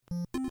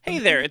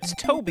there, it's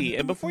Toby,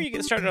 and before you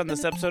get started on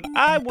this episode,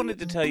 I wanted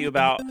to tell you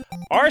about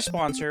our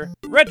sponsor,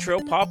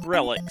 Retro Pop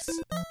Relics.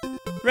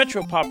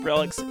 Retro Pop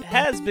Relics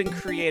has been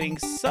creating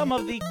some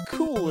of the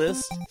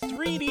coolest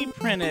 3D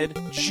printed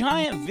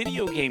giant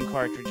video game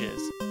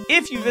cartridges.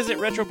 If you visit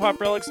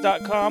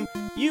RetroPopRelics.com,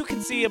 you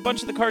can see a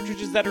bunch of the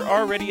cartridges that are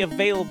already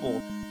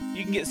available.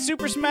 You can get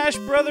Super Smash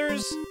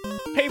Bros.,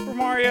 Paper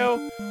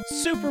Mario,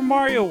 Super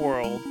Mario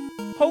World,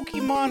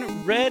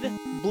 Pokemon Red,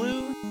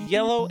 Blue,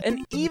 Yellow,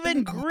 and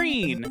even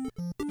Green.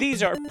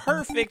 These are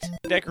perfect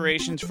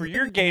decorations for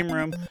your game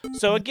room,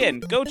 so again,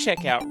 go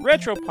check out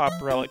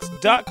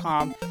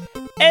RetroPopRelics.com,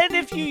 and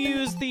if you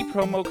use the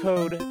promo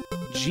code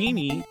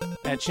GENIE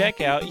at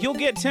checkout, you'll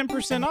get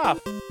 10% off.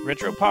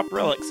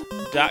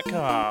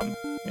 RetroPopRelics.com.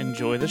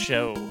 Enjoy the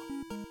show.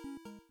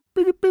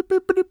 Hey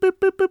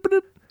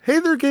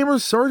there,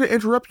 gamers. Sorry to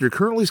interrupt your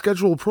currently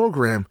scheduled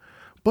program,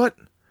 but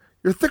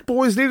your thick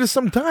boys needed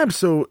some time,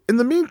 so in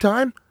the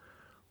meantime,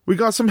 we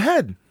got some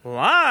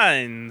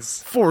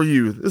headlines for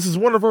you. This is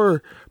one of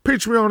our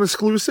Patreon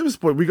exclusives,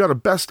 but we got a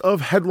best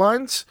of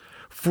headlines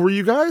for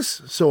you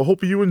guys, so I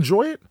hope you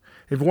enjoy it.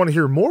 If you want to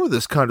hear more of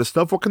this kind of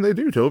stuff, what can they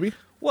do, Toby?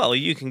 Well,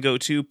 you can go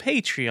to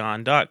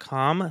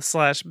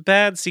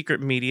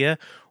patreon.com/badsecretmedia,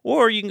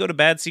 or you can go to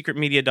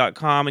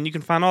badsecretmedia.com, and you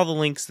can find all the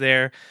links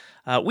there.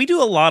 We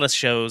do a lot of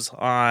shows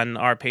on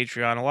our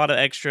Patreon, a lot of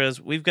extras.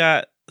 We've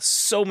got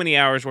so many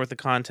hours worth of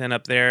content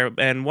up there,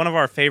 and one of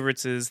our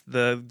favorites is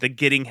the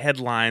Getting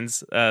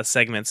Headlines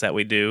segments that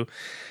we do.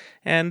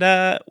 And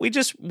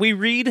we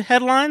read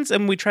headlines,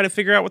 and we try to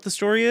figure out what the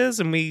story is,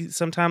 and we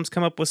sometimes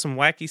come up with some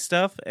wacky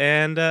stuff,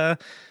 and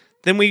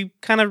then we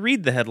kind of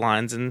read the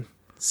headlines and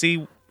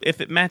see if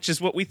it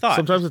matches what we thought.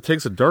 Sometimes it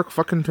takes a dark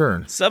fucking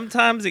turn.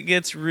 Sometimes it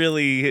gets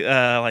really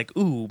like,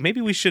 ooh, maybe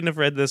we shouldn't have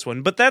read this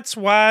one. But that's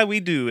why we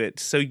do it,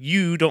 so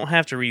you don't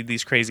have to read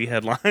these crazy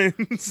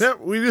headlines. Yeah,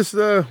 we just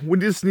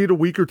need a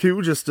week or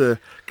two just to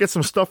get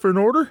some stuff in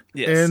order.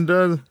 Yes.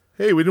 And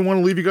hey, we didn't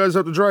want to leave you guys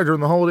out to dry during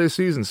the holiday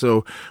season,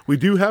 so we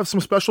do have some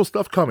special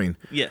stuff coming.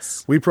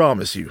 Yes. We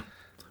promise you.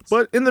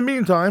 But in the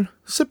meantime,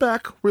 sit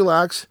back,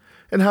 relax,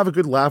 and have a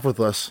good laugh with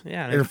us.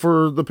 Yeah. And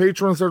for the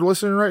patrons that are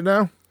listening right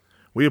now,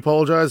 we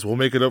apologize. We'll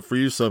make it up for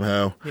you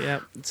somehow. Yeah.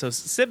 So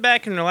sit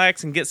back and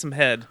relax and get some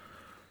head.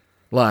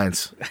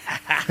 Lines.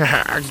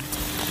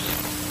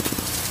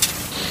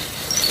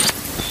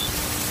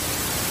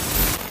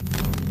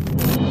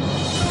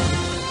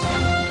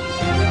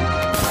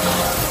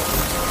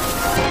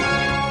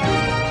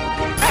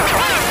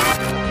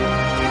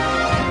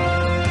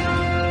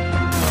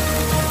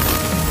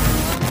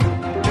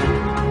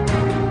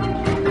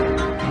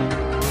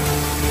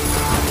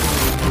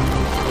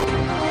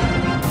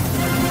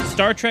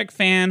 Star Trek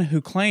fan who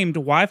claimed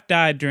wife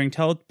died during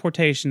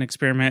teleportation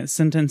experiment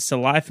sentenced to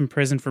life in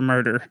prison for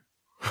murder.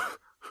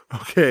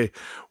 Okay,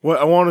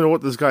 I want to know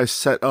what this guy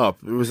set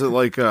up. Was it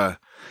like a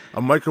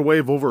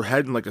microwave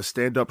overhead and like a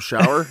stand-up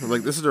shower?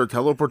 Like, this is our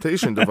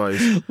teleportation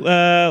device.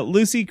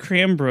 Lucy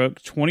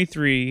Cranbrook,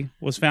 23,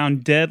 was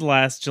found dead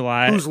last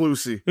July. Who's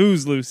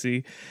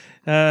Lucy?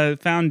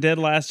 Found dead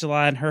last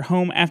July in her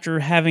home after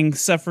having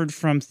suffered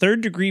from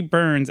third-degree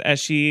burns as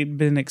she'd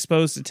been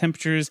exposed to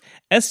temperatures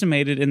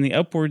estimated in the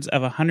upwards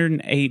of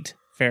 108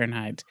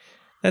 Fahrenheit.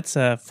 That's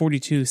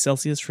 42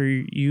 Celsius for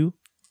you,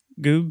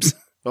 goobs.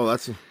 Oh,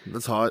 that's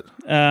hot.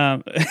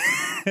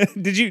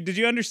 Did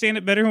you understand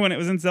it better when it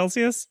was in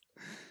Celsius?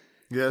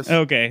 Yes.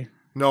 Okay.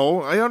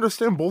 No, I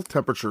understand both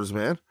temperatures,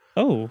 man.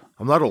 Oh.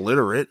 I'm not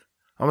illiterate.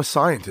 I'm a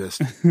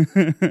scientist.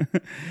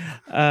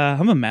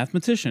 I'm a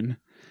mathematician.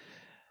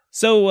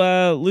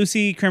 So,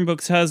 Lucy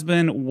Cranbrook's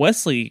husband,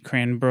 Wesley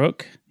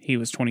Cranbrook, he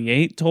was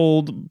 28,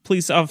 told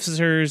police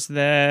officers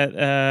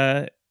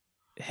that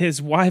his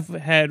wife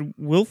had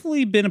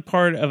willfully been a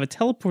part of a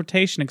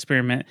teleportation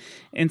experiment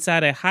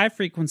inside a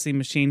high-frequency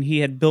machine he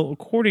had built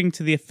according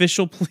to the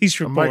official police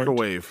report. A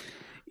microwave.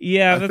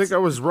 Yeah. I think I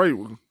was right.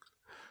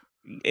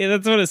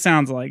 That's what it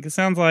sounds like. It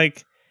sounds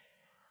like,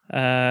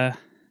 yeah.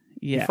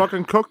 He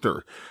fucking cooked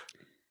her.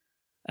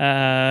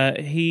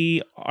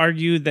 He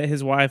argued that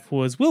his wife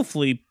was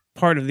willfully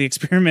part of the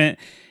experiment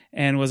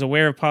and was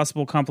aware of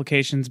possible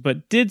complications,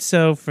 but did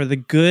so for the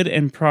good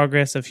and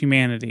progress of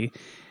humanity.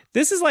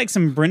 This is like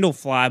some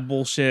Brindlefly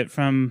bullshit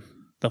from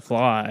The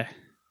Fly.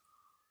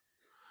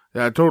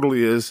 Yeah, it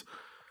totally is.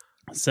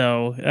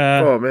 So,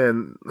 oh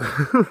man,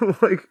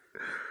 like,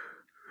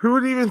 who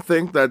would even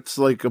think that's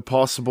like a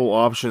possible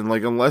option?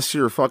 Like, unless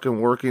you're fucking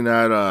working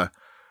at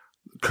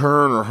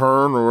Kern or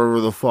Hearn or wherever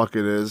the fuck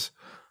it is.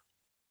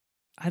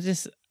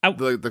 The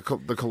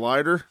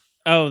collider.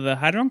 Oh, the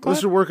Hadron Collider?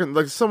 Unless you're working,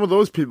 like, some of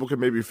those people can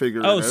maybe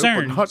figure it out.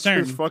 CERN. But not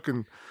just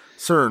fucking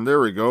CERN.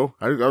 There we go.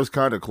 I was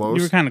kind of close.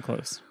 You were kind of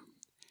close.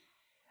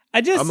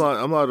 I'm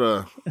not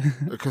a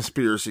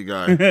conspiracy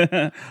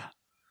guy.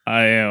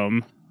 I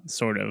am,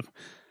 sort of.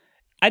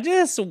 I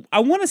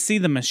want to see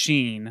the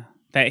machine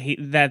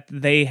that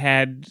they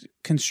had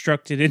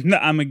constructed in,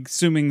 I'm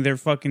assuming, their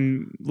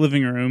fucking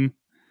living room.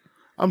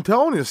 I'm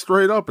telling you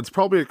straight up, it's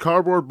probably a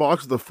cardboard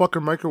box with a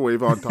fucking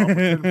microwave on top with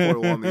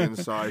tinfoil on the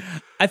inside.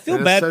 I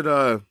feel bad. It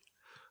said,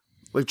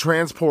 like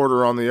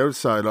transporter on the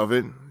outside of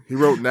it. He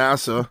wrote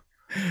NASA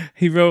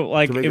He wrote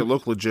like to make it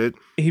look legit.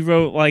 He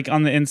wrote like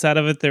on the inside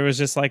of it there was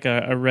just like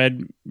a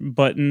red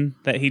button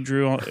that he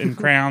drew in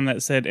crayon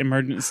that said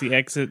emergency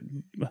exit.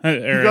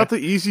 You got the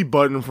easy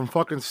button from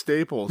fucking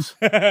Staples.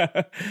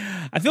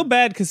 I feel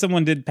bad because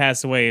someone did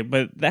pass away,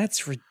 but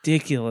that's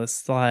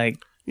ridiculous. Like,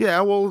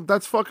 yeah, well,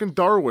 that's fucking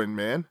Darwin,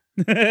 man.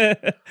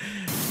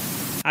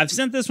 I've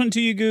sent this one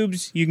to you,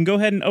 Goobs. You can go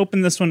ahead and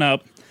open this one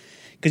up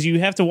because you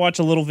have to watch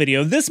a little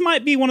video. This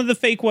might be one of the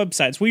fake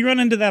websites. We run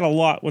into that a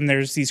lot when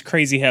there's these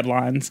crazy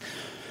headlines.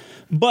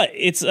 But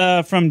it's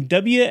from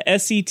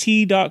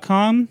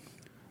WSET.com,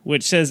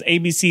 which says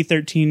ABC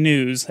 13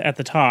 News at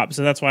the top.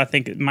 So that's why I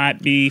think it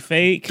might be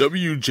fake.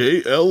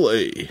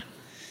 WJLA.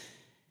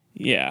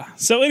 Yeah.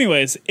 So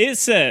anyways, it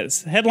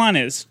says, headline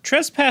is,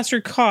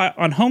 trespasser caught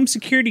on home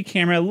security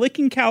camera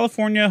licking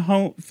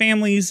California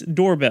family's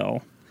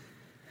doorbell.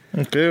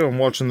 Okay, I'm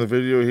watching the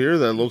video here.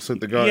 That looks like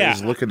the guy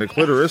is licking the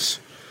clitoris.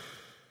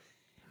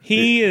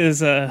 He is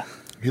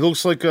He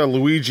looks like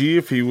Luigi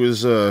if he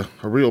was a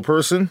real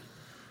person.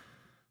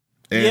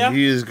 And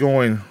he is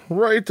going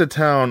right to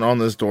town on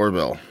this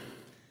doorbell.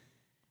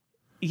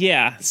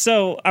 Yeah,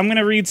 so I'm going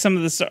to read some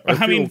of the...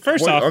 I mean,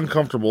 first quite off...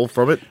 uncomfortable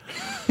from it.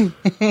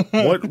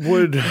 What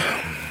would...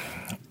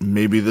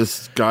 Maybe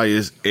this guy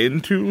is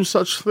into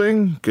such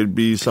thing? Could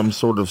be some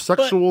sort of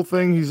sexual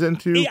thing he's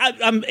into?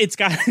 It's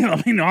got...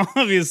 I mean,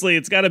 obviously,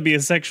 it's got to be a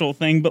sexual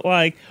thing, but,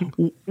 like,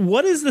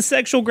 what is the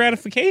sexual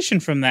gratification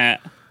from that?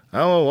 I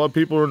don't know. A lot of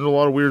people are into a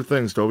lot of weird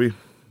things, Toby.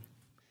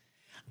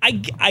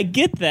 I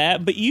get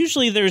that, but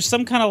usually there's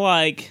some kind of,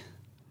 like,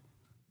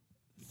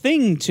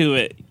 thing to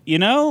it, you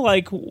know?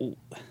 Like,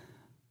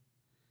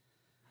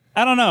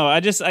 I don't know. I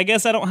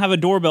guess I don't have a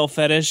doorbell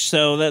fetish,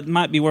 so that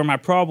might be where my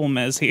problem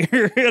is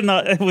here,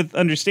 not with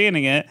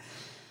understanding it.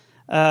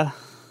 I'm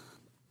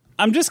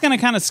just going to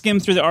kind of skim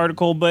through the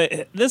article,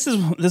 but this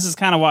is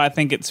kind of why I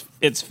think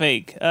it's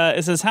fake.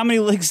 It says, how many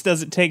licks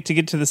does it take to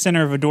get to the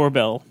center of a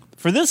doorbell?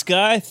 For this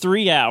guy,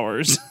 3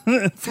 hours.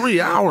 3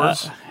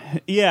 hours?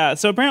 Yeah,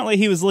 so apparently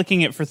he was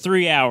licking it for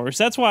 3 hours.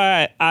 That's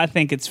why I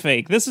think it's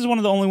fake. This is one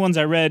of the only ones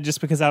I read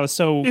just because I was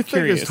so curious.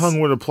 You think his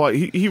tongue would apply?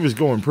 He was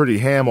going pretty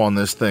ham on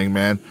this thing,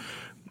 man.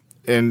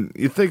 And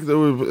you think that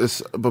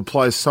would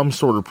apply some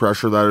sort of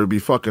pressure that it would be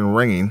fucking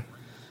ringing.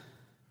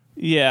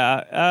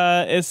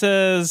 Yeah, it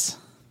says...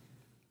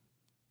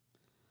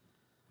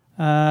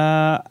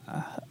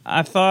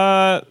 I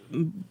thought,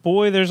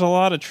 boy, there's a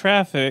lot of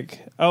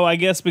traffic. Oh, I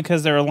guess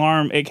because their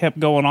alarm, it kept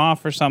going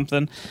off or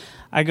something.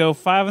 I go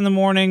 5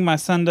 a.m. My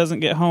son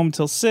doesn't get home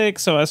till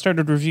 6, so I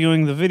started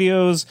reviewing the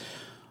videos.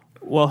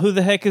 Well, who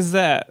the heck is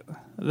that?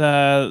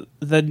 The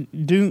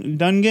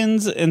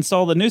Dungans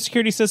installed a new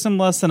security system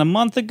less than a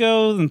month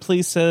ago, and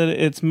police said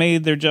it's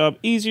made their job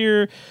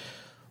easier.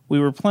 We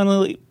were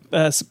pleasantly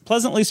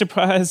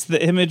surprised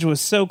the image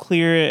was so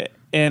clear,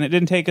 and it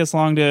didn't take us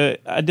long to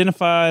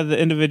identify the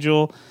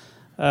individual,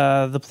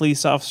 the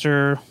police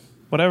officer,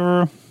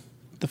 whatever.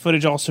 The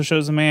footage also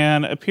shows a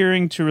man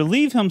appearing to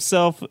relieve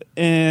himself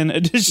in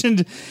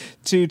addition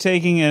to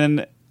taking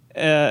an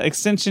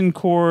extension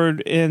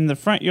cord in the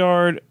front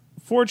yard.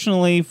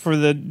 Fortunately for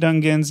the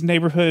Dungans,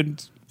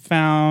 neighbors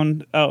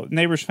found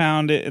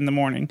it in the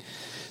morning.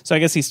 So I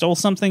guess he stole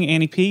something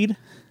and he peed?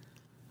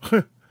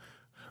 Well,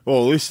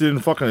 at least he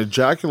didn't fucking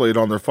ejaculate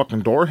on their fucking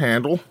door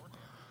handle.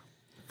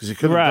 Because he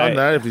could have done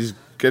that if he's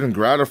getting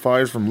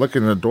gratified from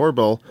licking the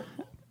doorbell.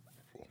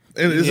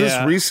 And is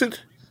this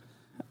recent?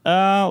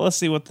 Let's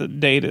see what the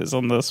date is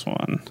on this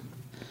one.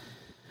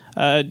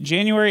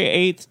 January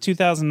 8th,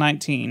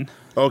 2019.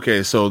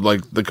 Okay, so,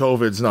 like, the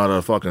COVID's not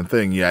a fucking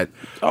thing yet.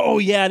 Oh,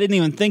 yeah, I didn't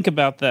even think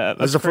about that.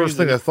 That's the first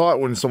thing I thought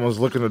when someone's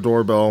licking the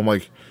doorbell. I'm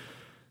like,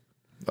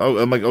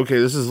 okay,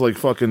 this is like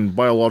fucking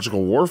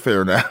biological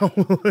warfare now.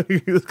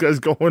 This guy's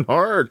going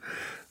hard.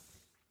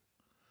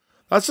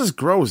 That's just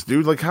gross,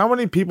 dude. Like, how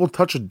many people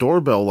touch a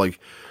doorbell? Like,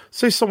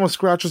 say someone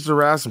scratches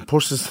their ass and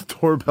pushes the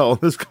doorbell,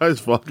 and this guy's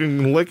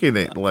fucking licking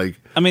it. Like,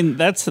 I mean,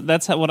 that's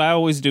what I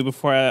always do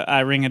before I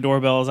ring a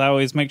doorbell. Is I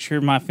always make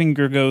sure my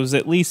finger goes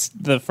at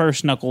least the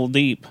first knuckle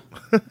deep.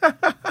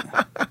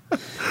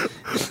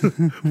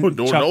 What,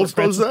 Dornell's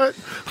does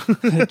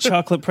that?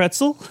 Chocolate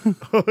pretzel.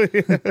 Oh,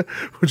 yeah.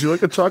 Would you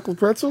like a chocolate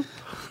pretzel?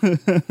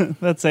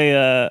 That's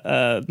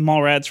a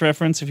Mallrats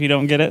reference if you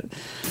don't get it.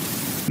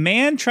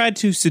 Man tried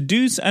to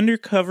seduce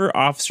undercover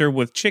officer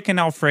with chicken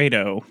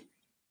Alfredo.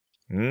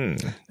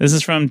 This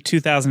is from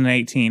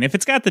 2018. If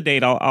it's got the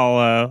date,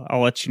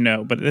 I'll let you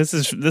know. But this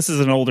is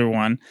an older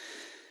one.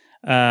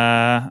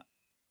 Austintown,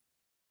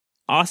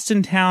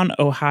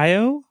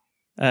 Ohio.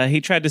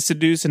 He tried to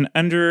seduce an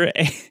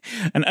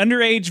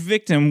underage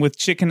victim with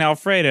chicken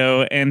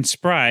Alfredo and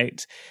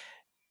Sprite.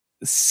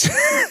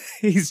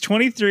 He's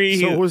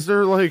 23. So was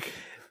there like...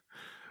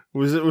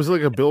 Was it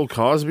like a Bill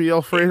Cosby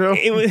Alfredo?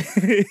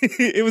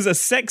 It was a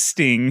sex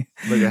sting.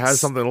 Like it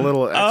has something a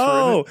little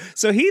extra in it?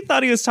 So he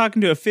thought he was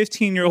talking to a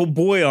 15-year-old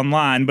boy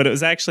online, but it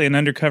was actually an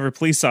undercover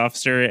police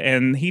officer,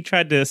 and he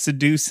tried to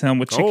seduce him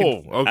with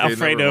chicken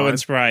Alfredo and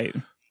Sprite.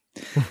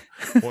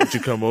 Why don't you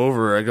come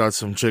over? I got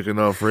some chicken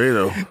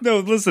Alfredo. No,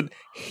 listen.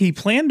 He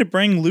planned to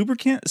bring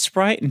lubricant,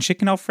 Sprite, and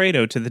chicken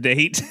Alfredo to the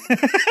date.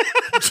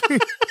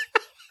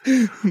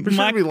 We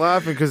shouldn't be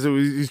laughing because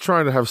he's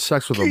trying to have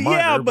sex with a minor.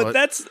 Yeah, but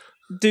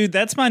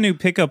that's my new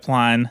pickup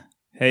line.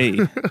 Hey,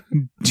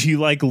 do you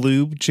like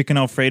lube, chicken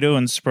Alfredo,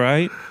 and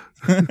Sprite?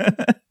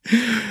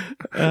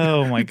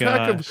 Oh my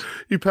god!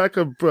 You pack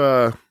up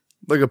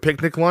like a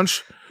picnic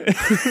lunch,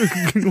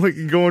 like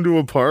you go into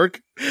a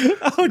park.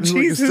 Oh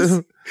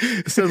Jesus!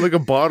 Instead of like a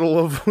bottle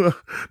of no,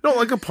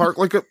 like a park,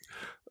 like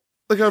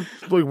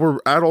where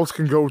adults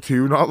can go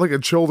to, not like a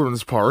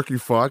children's park. You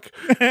fuck.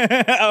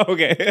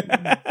 Okay.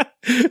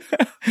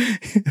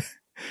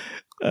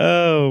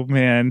 Oh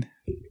man.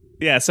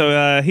 Yeah,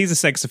 so he's a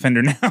sex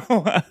offender now.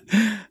 Oh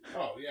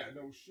yeah,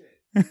 no shit.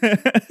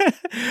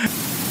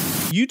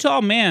 Utah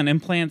man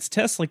implants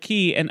Tesla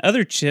key and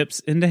other chips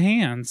into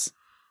hands.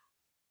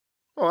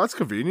 Oh, that's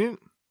convenient.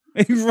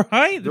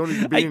 Right? You don't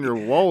need to be in your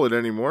wallet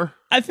anymore.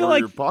 I feel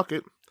like your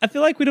pocket. I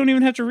feel like we don't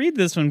even have to read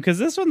this one because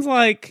this one's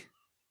like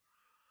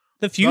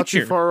the future. Not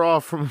too far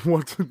off from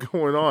what's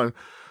going on.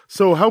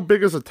 So, how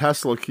big is a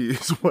Tesla key?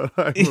 Is what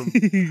I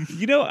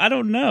I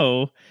don't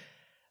know.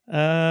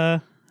 I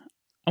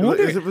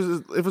wonder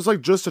if it's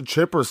like just a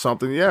chip or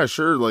something. Yeah,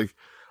 sure. Like,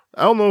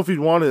 I don't know if you'd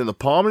want it in the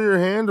palm of your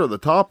hand or the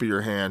top of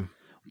your hand.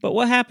 But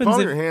what happens palm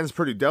of your hand's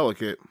pretty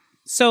delicate.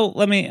 So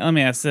let me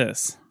ask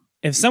this: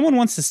 if someone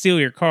wants to steal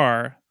your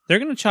car, they're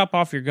going to chop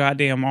off your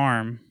goddamn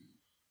arm.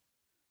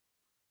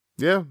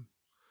 Yeah,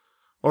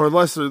 or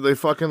unless they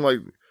fucking like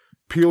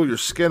peel your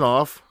skin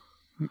off.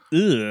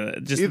 Ugh,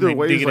 just either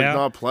way is like out.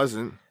 not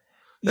pleasant.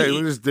 Yeah, you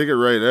can just dig it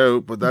right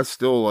out, but that's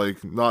still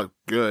like not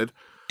good.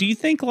 Do you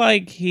think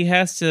like he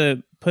has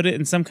to put it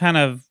in some kind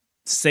of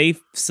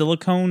safe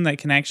silicone that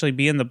can actually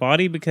be in the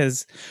body?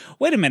 Because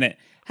wait a minute,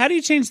 how do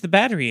you change the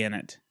battery in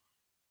it?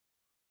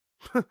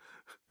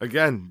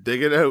 Again,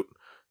 dig it out.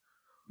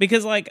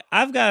 Because like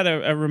I've got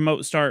a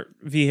remote start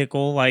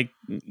vehicle, like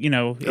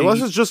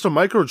unless it's just a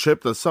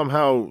microchip that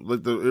somehow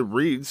like it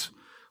reads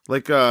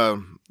like a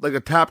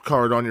tap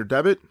card on your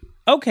debit.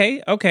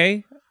 Okay.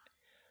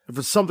 If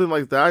it's something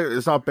like that,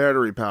 it's not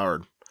battery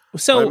powered.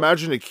 So I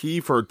imagine a key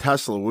for a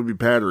Tesla would be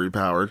battery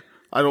powered.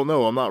 I don't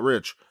know. I'm not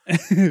rich.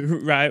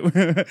 Right.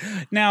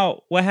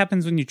 Now, what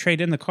happens when you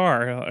trade in the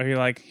car? Are you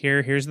like,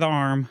 here's the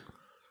arm?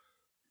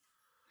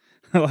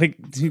 Like,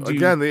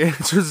 again, the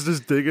answer is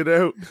just dig it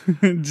out.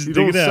 You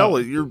don't sell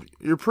it.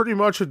 You're pretty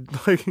much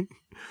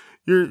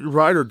you're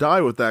ride or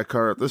die with that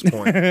car at this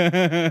point.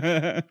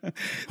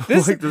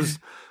 Like there's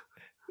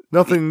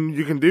nothing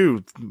you can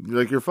do.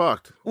 Like you're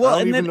fucked. Well, I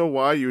don't even know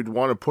why you'd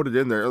want to put it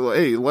in there.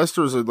 Hey, unless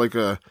there's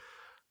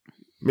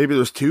maybe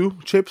there's two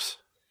chips.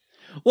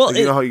 Well, like,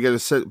 you know how you get a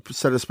set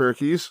of spare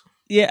keys?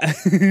 Yeah,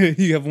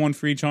 you have one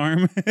for each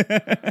arm.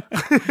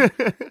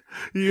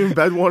 You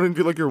embed one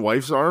into like your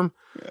wife's arm.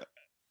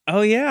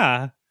 Oh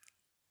yeah.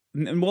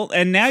 Well,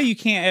 and now you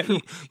can't.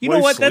 You know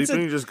what?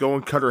 You just go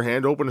and cut her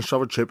hand open and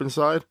shove a chip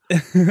inside.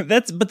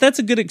 That's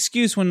a good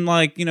excuse when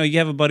like you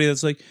have a buddy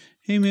that's like,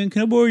 hey man,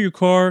 can I borrow your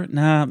car?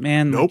 Nah,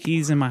 man, nope. The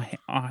key's in my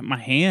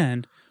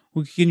hand.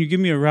 Well, can you give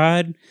me a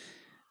ride?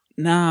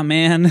 Nah,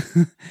 man,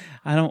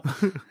 I don't.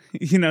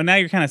 Now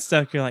you're kind of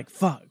stuck. You're like,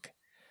 fuck.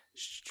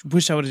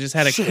 Wish I would have just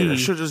had a key. I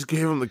should have just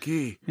gave him the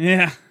key.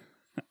 Yeah.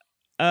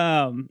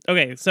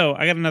 Okay, so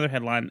I got another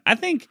headline.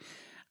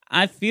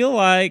 I feel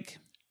like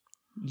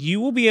you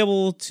will be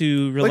able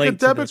to relate. Like a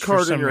debit to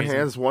card in your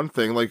hand's one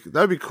thing. Like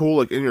that'd be cool.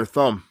 Like in your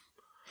thumb.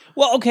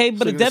 Well, okay,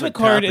 but a debit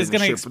card is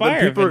going to expire.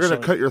 Then people eventually. are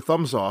going to cut your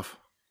thumbs off.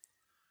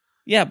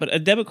 Yeah, but a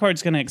debit card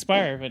is going to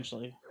expire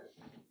eventually.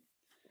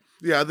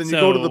 Yeah, then you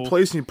go to the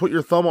place and you put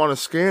your thumb on a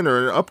scanner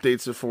and it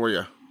updates it for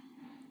you.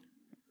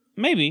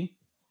 Maybe.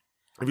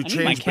 If you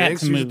change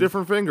banks, use a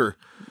different finger.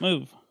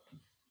 Move.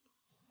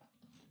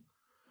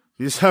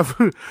 You just have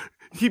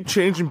keep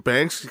changing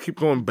banks, you keep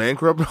going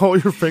bankrupt. All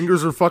your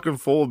fingers are fucking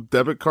full of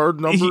debit card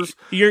numbers.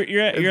 You're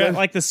at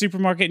like the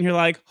supermarket and you're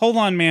like, hold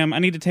on, ma'am, I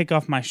need to take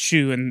off my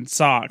shoe and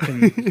sock.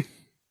 And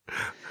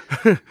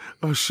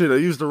oh shit, I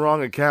used the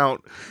wrong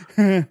account.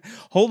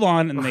 Hold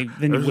on, and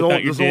then you whip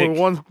out your dick. Only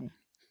one.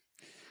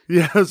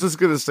 Yeah, I was just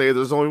gonna say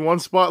there's only one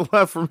spot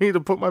left for me to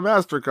put my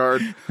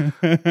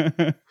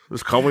MasterCard.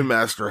 Just call me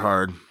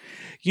Masterhard.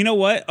 You know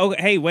what? Oh,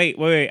 hey, wait.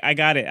 I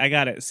got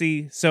it.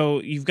 See,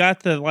 so you've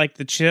got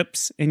the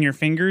chips in your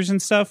fingers and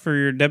stuff for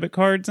your debit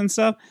cards and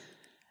stuff.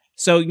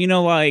 So,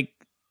 like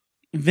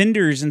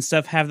vendors and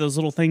stuff have those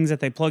little things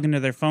that they plug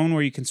into their phone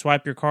where you can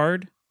swipe your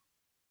card.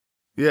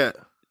 Yeah.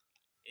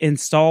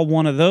 Install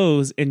one of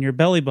those in your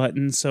belly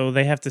button, so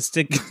they have to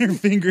stick your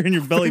finger in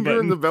your belly button.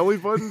 In the belly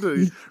button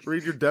to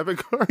read your debit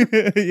card?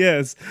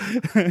 Yes.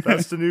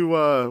 That's the new,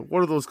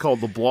 what are those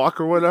called? The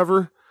block or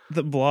whatever?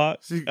 The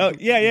block? So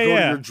yeah. You go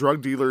to your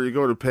drug dealer, you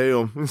go to pay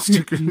him, and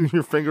stick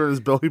your finger in his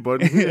belly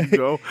button, and you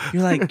go.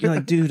 You're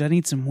like, dude, I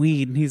need some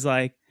weed. And he's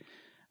like,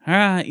 all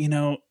right, you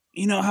know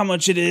how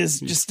much it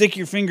is. Just stick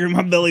your finger in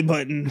my belly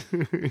button.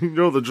 You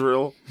know the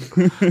drill.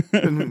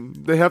 And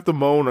they have to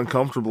moan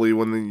uncomfortably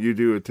when you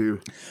do it too.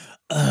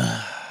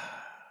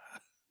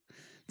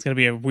 It's gonna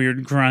be a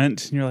weird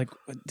grunt, and you're like,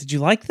 "Did you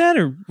like that,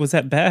 or was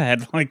that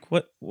bad? Like,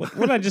 what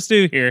did I just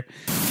do here?"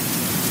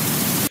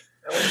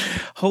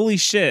 Holy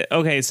shit!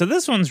 Okay, so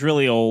this one's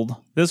really old.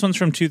 This one's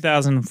from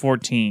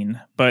 2014,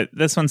 but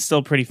this one's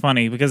still pretty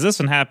funny because this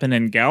one happened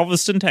in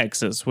Galveston,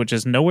 Texas, which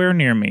is nowhere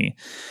near me.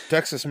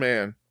 Texas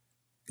man.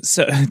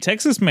 So,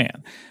 Texas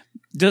man.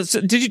 Do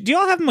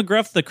y'all have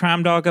McGruff the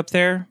crime dog up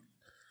there?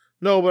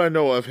 No, but I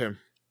know of him.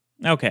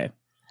 Okay.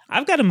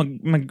 I've got a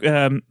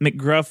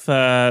McGruff,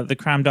 the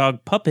crime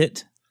dog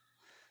puppet.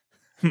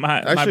 I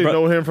actually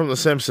know him from The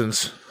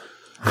Simpsons.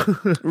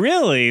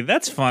 Really?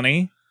 That's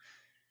funny.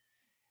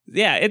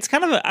 Yeah, it's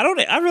kind of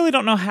I really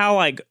don't know how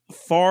like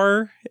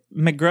far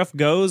McGruff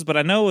goes, but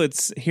I know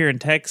it's here in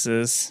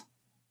Texas.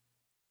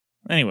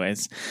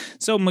 Anyways,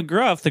 so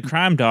McGruff, the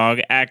crime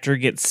dog actor,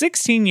 gets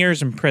 16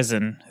 years in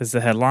prison is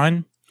the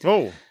headline.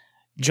 Oh.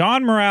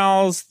 John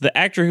Morales, the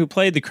actor who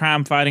played the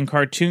crime-fighting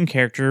cartoon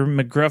character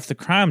McGruff the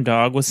Crime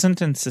Dog, was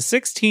sentenced to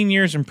 16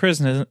 years in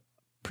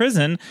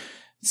prison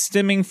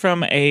stemming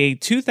from a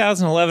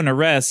 2011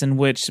 arrest in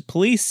which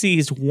police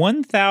seized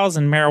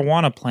 1,000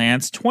 marijuana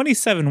plants,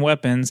 27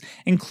 weapons,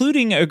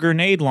 including a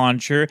grenade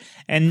launcher,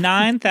 and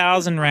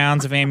 9,000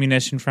 rounds of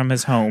ammunition from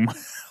his home.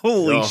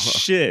 Holy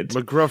shit.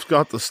 McGruff's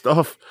got the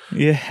stuff.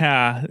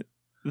 Yeah.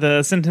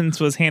 The sentence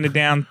was handed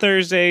down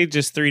Thursday,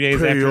 just 3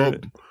 days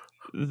after...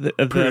 Pay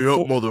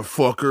up,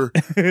 motherfucker.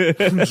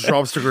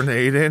 Drops the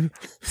grenade in.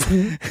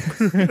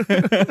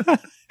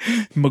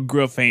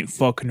 McGruff ain't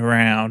fucking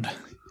around.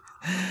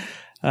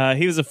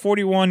 He was a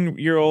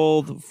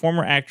 41-year-old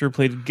former actor,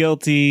 pleaded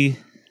guilty.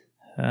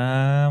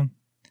 Yeah.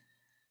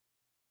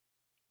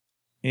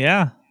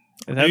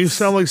 You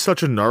sound like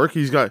such a narc.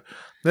 He's got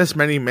this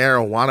many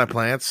marijuana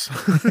plants.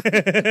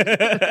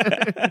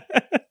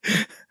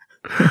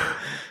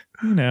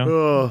 You know.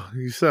 Oh,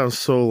 you sound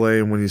so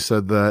lame when you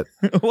said that.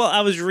 Well,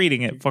 I was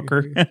reading it,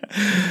 fucker.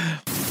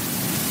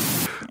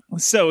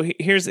 So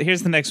here's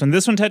the next one.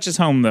 This one touches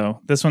home,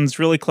 though. This one's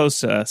really close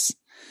to us.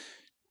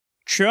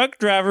 Truck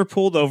driver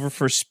pulled over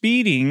for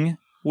speeding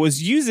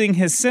was using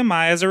his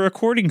semi as a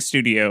recording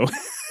studio.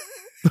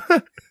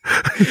 So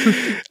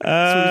he's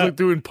like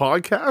doing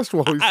podcast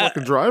while he's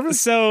fucking driving?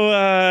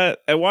 So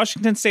a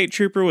Washington State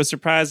trooper was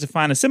surprised to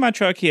find a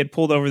semi-truck he had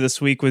pulled over this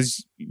week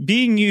was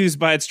being used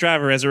by its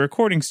driver as a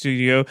recording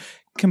studio,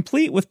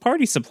 complete with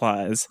party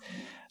supplies.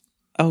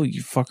 Oh,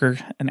 you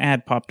fucker. An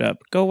ad popped up.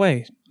 Go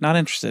away. Not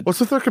interested. What's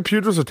with their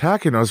computers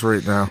attacking us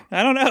right now?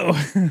 I don't know.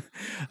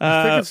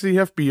 I think it's the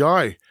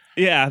FBI.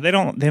 Yeah, they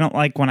don't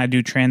like when I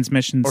do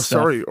transmission stuff.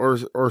 Sorry, or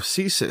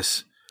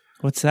CSIS.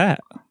 What's that?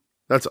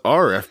 That's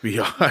our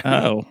FBI.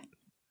 Oh.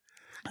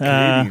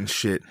 Canadian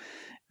shit.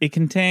 It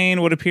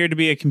contained what appeared to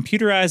be a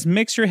computerized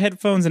mixer,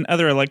 headphones, and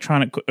other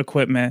electronic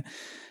equipment.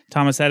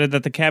 Thomas added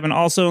that the cabin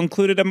also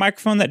included a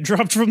microphone that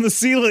dropped from the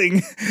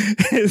ceiling.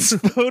 His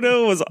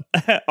photo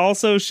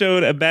also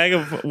showed a bag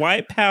of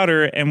white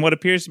powder and what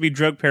appears to be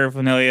drug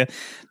paraphernalia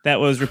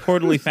that was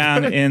reportedly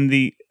found in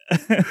the...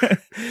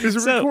 Is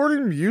it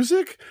recording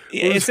music?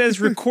 It says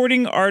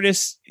recording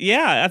artist.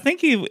 Yeah, I think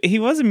he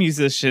was a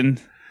musician.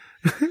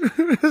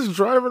 He's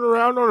driving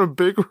around on a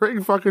big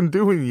rig fucking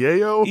doing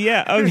yayo.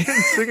 Yeah, okay.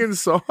 And singing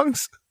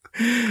songs.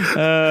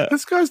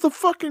 This guy's the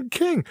fucking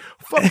king.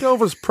 Fuck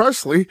Elvis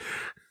Presley.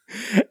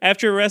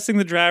 After arresting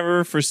the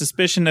driver for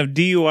suspicion of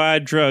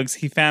DUI drugs,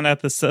 he found out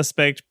the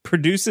suspect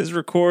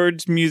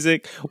records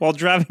music while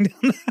driving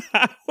down the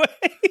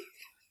highway.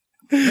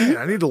 Man,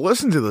 I need to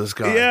listen to this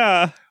guy.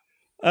 Yeah.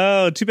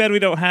 Oh, too bad we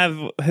don't have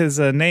his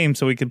name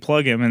so we could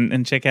plug him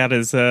and check out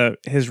his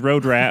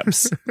road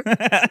raps.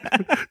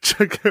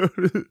 Check out.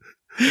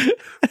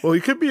 Well,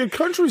 he could be a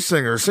country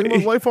singer,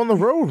 singing life on the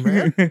road,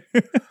 man.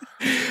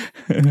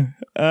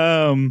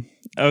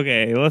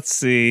 Okay, let's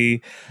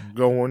see.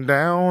 Going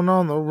down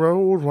on the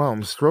road while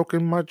I'm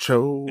stroking my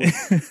chode.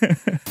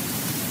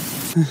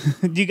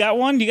 You got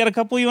one? You got a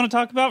couple you want to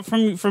talk about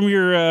from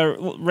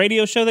your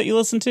radio show that you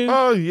listen to?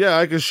 Oh, yeah,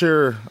 I can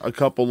share a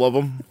couple of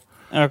them.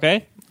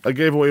 Okay. I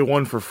gave away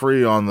one for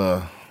free on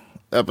the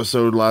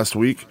episode last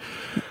week.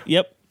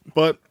 Yep.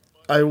 But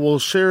I will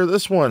share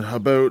this one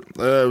about,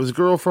 it was a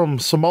girl from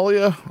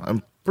Somalia,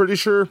 I'm pretty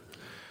sure.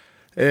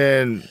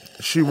 And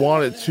she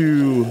wanted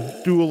to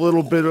do a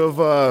little bit of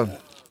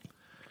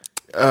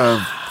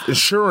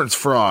insurance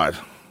fraud.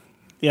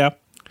 Yeah.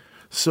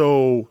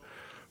 So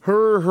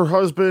her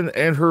husband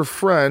and her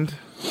friend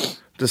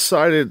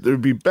decided it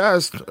would be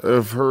best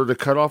of her to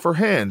cut off her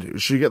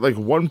hand. She'd get like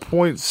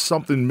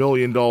 $1.something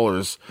million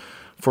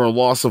for a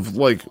loss of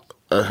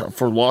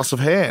loss of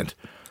hand.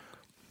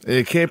 And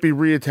it can't be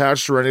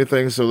reattached or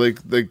anything, so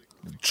they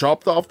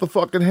chopped off the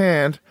fucking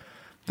hand.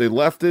 They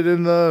left it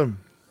in the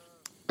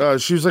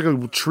she was like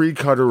a tree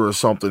cutter or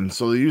something,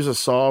 so they used a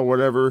saw or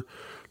whatever,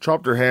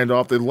 chopped her hand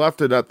off. They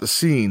left it at the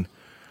scene,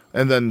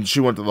 and then she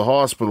went to the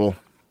hospital.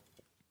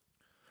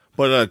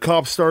 But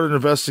cops started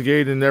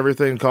investigating and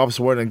everything. Cops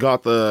went and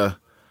got the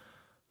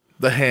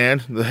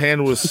hand. The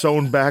hand was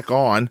sewn back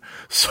on,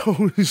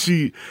 so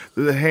the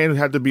hand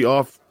had to be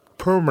off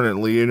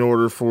permanently in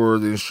order for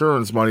the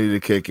insurance money to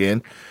kick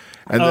in.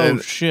 And Oh, then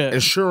shit.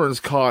 insurance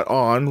caught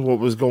on what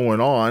was going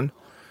on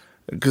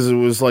because it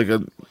was like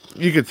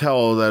you could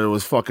tell that it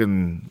was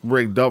fucking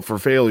rigged up for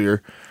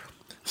failure.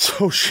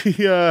 So she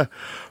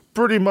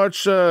pretty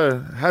much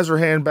has her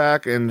hand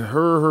back, and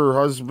her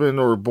husband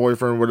or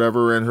boyfriend,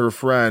 whatever, and her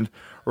friend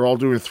are all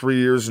doing 3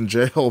 years in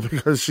jail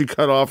because she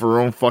cut off her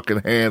own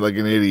fucking hand like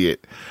an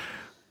idiot.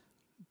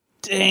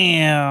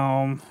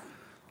 Damn.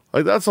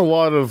 Like, that's a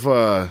lot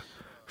of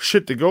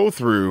shit to go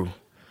through.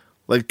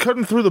 Like,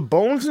 cutting through the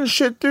bones and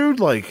shit, dude,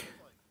 like,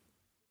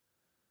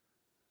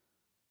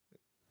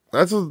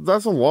 that's a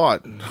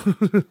lot.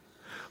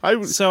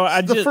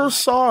 The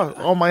first saw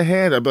on my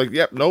hand, I'd be like,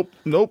 yep, nope,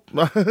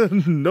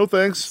 no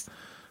thanks.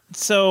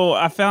 So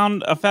I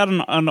found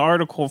an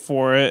article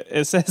for it.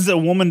 It says a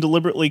woman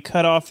deliberately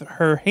cut off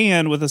her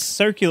hand with a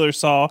circular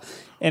saw.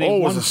 And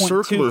it was a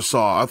circular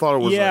saw. I thought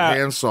it was a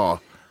hand saw.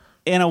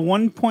 And a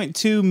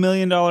 $1.2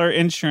 million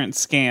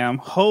insurance scam.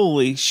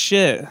 Holy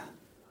shit.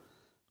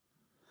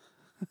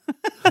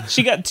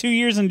 She got 2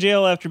 years in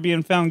jail after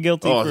being found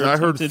guilty. I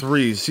heard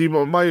 3. See,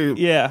 my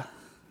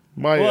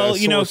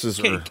sources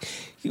are...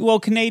 Well,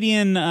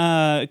 Canadian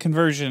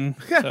conversion.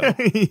 So.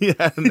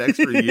 An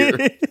extra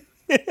year.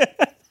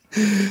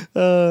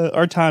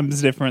 Our time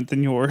is different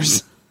than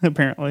yours,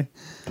 apparently.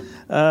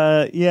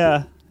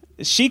 Yeah.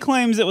 She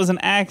claims it was an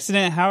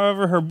accident.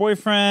 However, her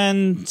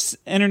boyfriend's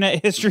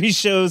internet history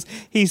shows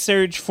he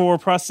searched for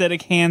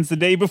prosthetic hands the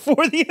day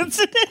before the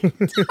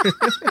incident.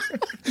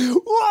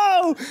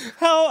 Whoa!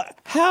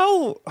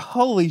 How?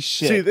 Holy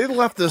shit. See, they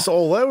left this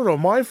all out on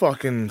my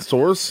fucking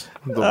source.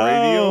 The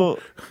radio.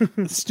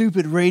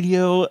 Stupid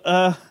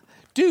radio.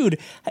 Dude,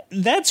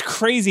 that's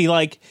crazy.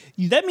 Like,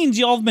 that means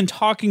y'all have been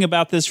talking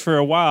about this for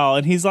a while.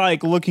 And he's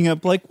like looking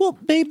up like, well,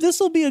 babe, this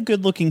will be a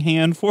good looking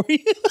hand for you.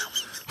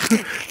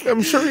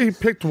 I'm sure he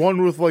picked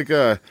one with like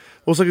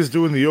looks like he's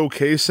doing the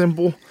OK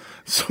symbol,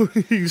 so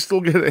you can still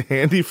get a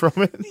handy from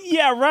it.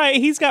 Yeah, right.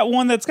 He's got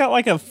one that's got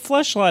like a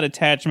fleshlight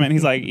attachment.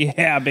 He's like,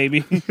 yeah,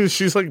 baby.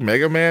 She's like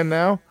Mega Man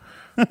now.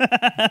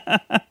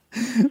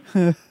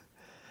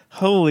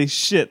 Holy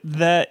shit,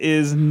 that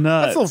is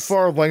nuts. That's a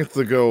far length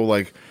to go.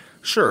 Like,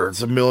 sure,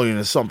 it's $1 million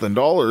and something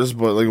dollars,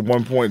 but like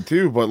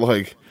 1.2, but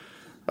like.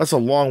 That's a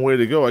long way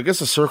to go. I guess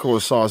a circular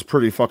saw is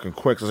pretty fucking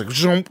quick. It's like,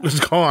 jump, it's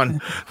gone.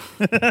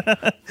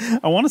 I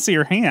want to see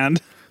her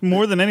hand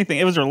more than anything.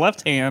 It was her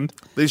left hand.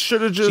 They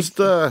should have just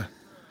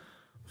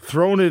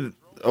thrown it,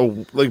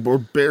 or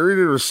buried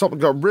it or something,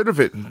 got rid of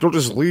it. Don't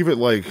just leave it,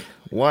 like,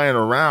 lying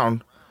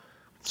around.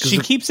 She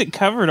keeps it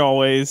covered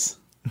always.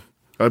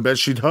 I bet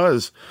she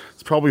does.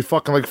 It's probably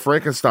fucking like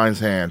Frankenstein's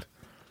hand.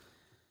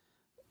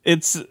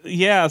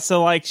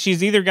 So, like,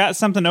 she's either got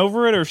something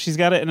over it or she's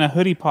got it in a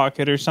hoodie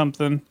pocket or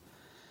something.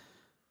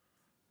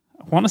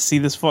 I want to see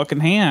this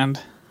fucking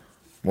hand.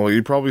 Well,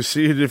 you'd probably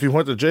see it if you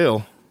went to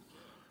jail.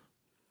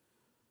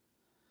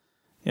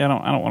 Yeah,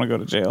 I don't want to go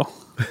to jail.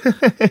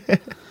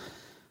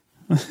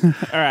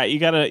 All right, you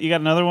got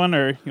another one,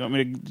 or you want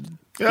me to?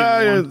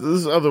 Yeah,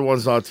 this other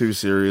one's not too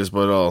serious,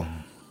 but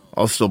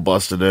I'll still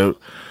bust it out.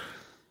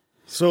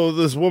 So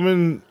this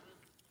woman,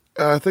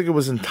 I think it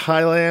was in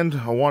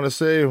Thailand. I want to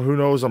say, who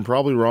knows? I'm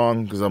probably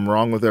wrong because I'm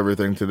wrong with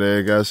everything today,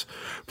 I guess.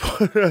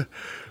 But.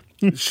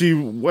 She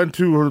went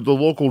to the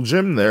local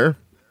gym there,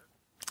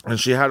 and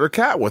she had her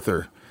cat with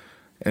her.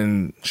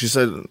 And she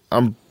said,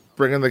 I'm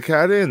bringing the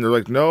cat in. They're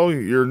like, no,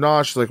 you're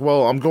not. She's like,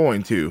 well, I'm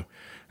going to.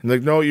 And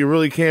like, no, you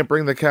really can't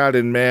bring the cat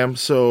in, ma'am.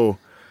 So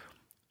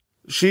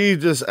she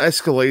just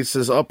escalates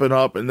this up,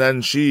 and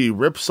then she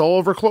rips all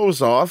of her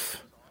clothes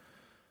off.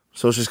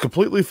 So she's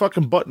completely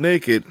fucking butt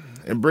naked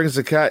and brings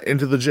the cat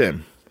into the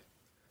gym.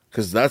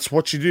 Because that's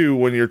what you do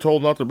when you're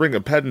told not to bring a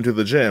pet into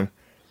the gym.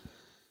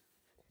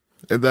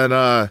 And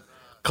then,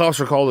 cops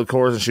were called, of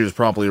course, and she was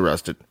promptly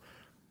arrested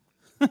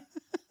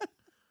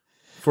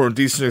for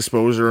indecent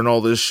exposure and all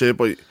this shit.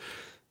 But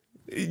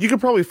you could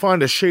probably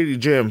find a shady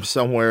gym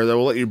somewhere that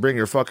will let you bring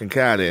your fucking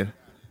cat in.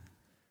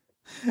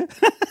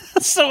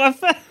 So I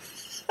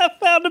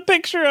found a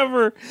picture of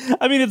her.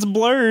 I mean, it's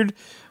blurred,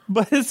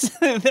 but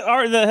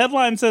the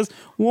headline says,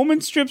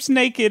 "Woman strips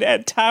naked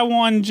at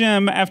Taiwan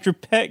gym after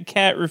pet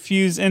cat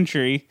refused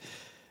entry."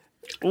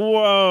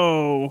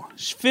 Whoa!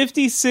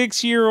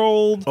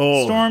 56-year-old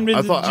stormed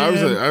into the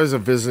gym. I was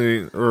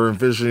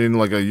envisioning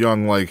like a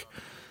young, like,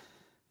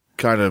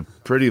 kind of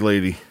pretty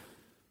lady.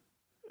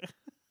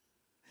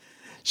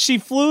 She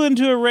flew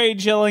into a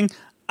rage, yelling,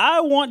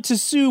 "I want to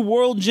sue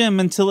World Gym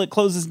until it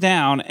closes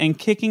down," and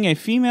kicking a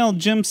female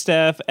gym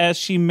staff as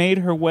she made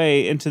her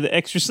way into the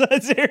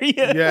exercise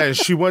area. Yeah, and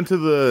she went to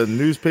the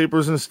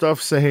newspapers and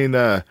stuff saying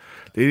they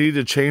need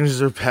to change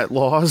their pet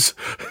laws,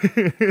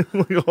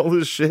 like all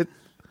this shit.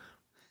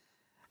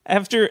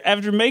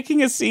 After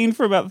making a scene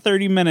for about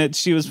 30 minutes,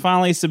 she was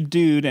finally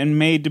subdued and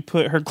made to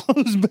put her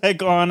clothes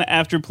back on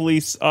after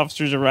police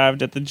officers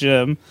arrived at the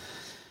gym.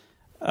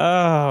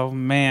 Oh,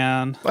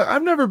 man.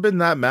 I've never been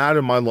that mad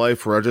in my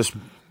life where I just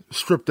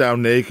stripped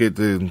down naked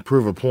to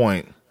prove a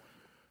point.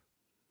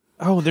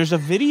 Oh, there's a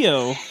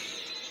video.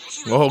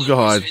 Oh,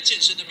 God.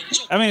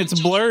 I mean, it's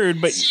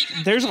blurred, but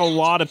there's a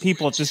lot of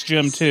people at this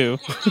gym, too.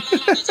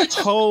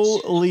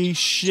 Holy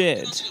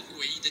shit.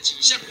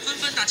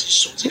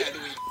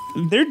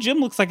 Their gym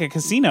looks like a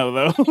casino,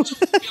 though.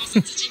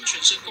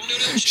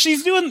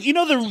 She's doing, you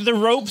know, the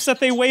ropes that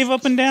they wave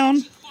up and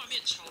down?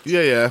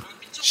 Yeah.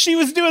 She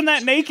was doing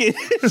that naked.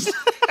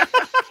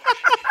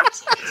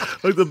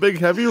 Like the big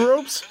heavy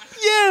ropes?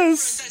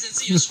 Yes.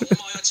 She's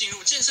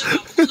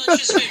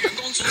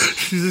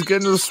just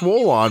getting her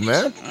swole on,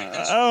 man.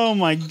 Oh,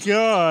 my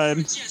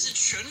God.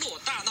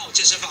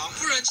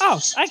 Oh,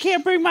 I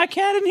can't bring my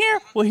cat in here?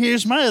 Well,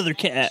 here's my other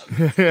cat.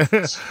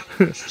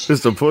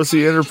 Just a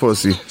pussy and her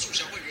pussy.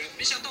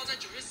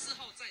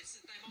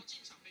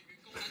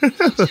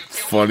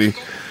 Funny.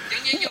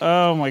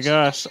 Oh, my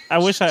gosh. I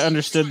wish I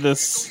understood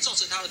this.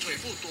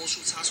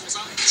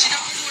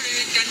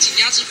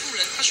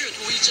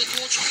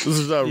 This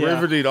is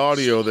Riverdale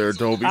audio there,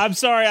 Toby. I'm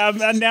sorry.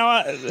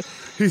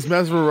 He's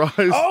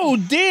mesmerized. Oh,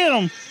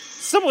 damn.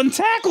 Someone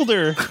tackled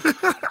her.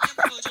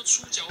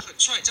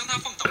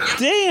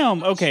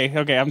 Damn.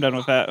 Okay, I'm done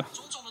with that.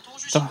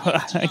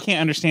 I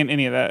can't understand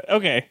any of that.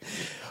 Okay.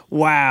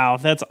 Wow,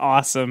 that's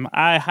awesome.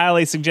 I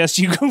highly suggest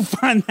you go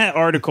find that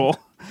article.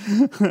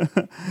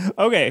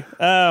 Okay.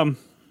 All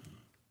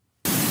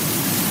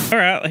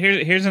right,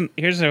 here's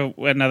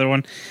another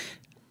one.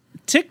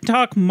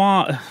 TikTok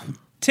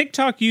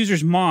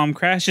user's mom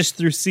crashes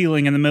through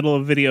ceiling in the middle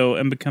of video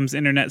and becomes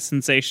internet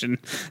sensation.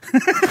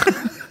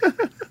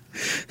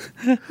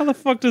 How the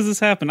fuck does this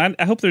happen?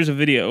 I hope there's a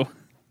video.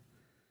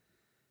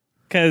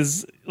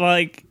 Because,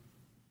 like...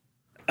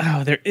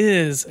 Oh, there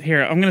is.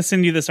 Here, I'm going to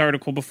send you this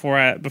article before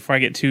I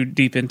get too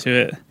deep into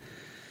it.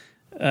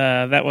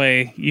 That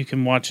way you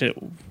can watch it.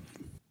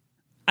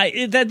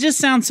 That just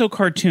sounds so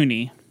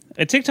cartoony.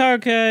 A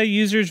TikTok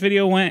user's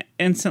video went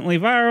instantly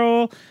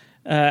viral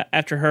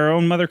after her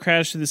own mother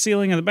crashed through the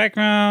ceiling in the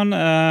background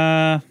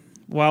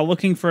while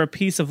looking for a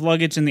piece of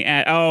luggage in the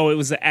attic. Oh, it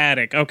was the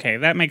attic. Okay,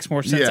 that makes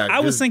more sense. Yeah, I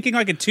was thinking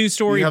like a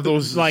two-story. You have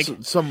those, like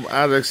some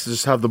attics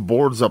just have the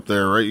boards up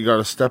there, right? You got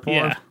to step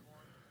on.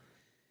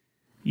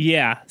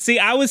 Yeah. See,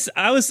 I was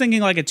thinking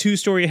like a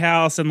two-story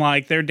house and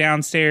like they're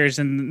downstairs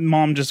and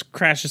mom just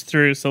crashes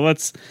through. So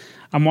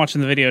I'm watching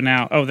the video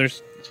now. Oh,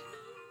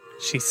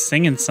 she's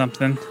singing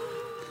something.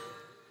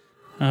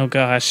 Oh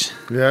gosh.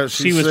 Yeah,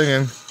 she's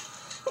singing.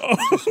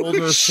 She's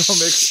holding her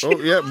stomach.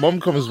 Oh yeah,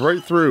 mom comes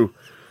right through.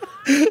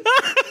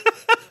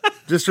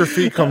 Just her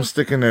feet come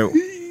sticking out.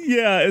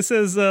 Yeah, it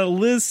says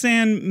Liz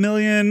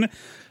Sandmillion,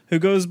 who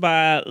goes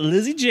by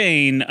Lizzie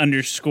Jane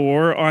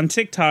 _ on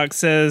TikTok,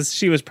 says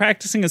she was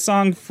practicing a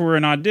song for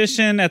an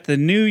audition at the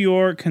New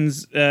York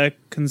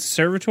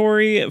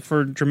Conservatory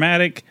for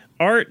Dramatic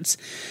Arts.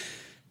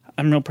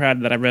 I'm real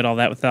proud that I read all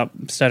that without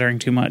stuttering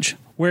too much.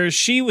 Where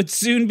she would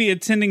soon be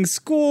attending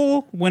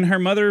school when her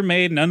mother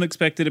made an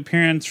unexpected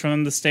appearance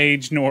from the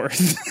stage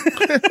north.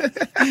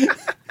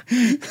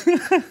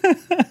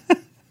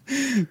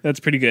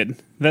 That's pretty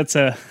good. That's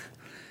a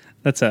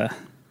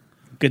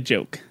good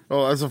joke.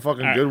 Oh, that's a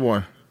fucking good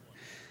one.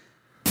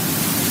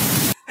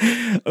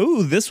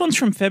 Oh, this one's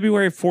from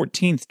February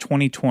 14th,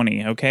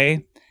 2020,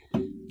 okay?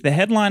 The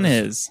headline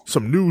is...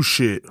 Some new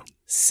shit.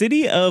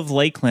 City of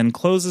Lakeland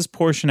closes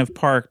portion of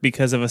park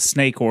because of a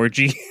snake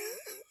orgy.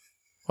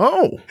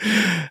 Oh,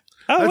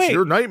 that's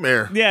your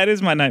nightmare. Yeah, it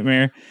is my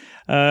nightmare.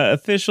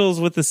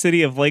 Officials with the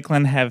city of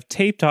Lakeland have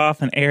taped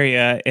off an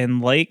area in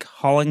Lake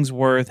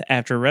Hollingsworth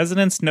after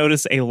residents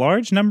noticed a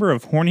large number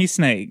of horny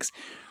snakes.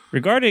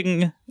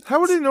 Regarding... How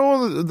would they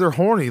know they're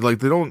horny? Like,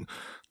 they don't,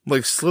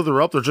 like,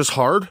 slither up. They're just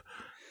hard?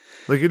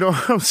 Like, you know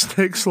how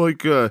snakes,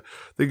 like,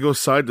 they go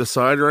side to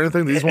side or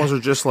anything? These ones are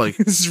just, like...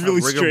 This is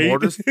really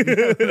straight.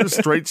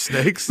 Straight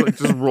snakes, like,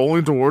 just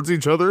rolling towards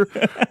each other.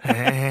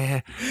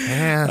 It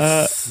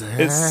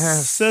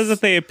says that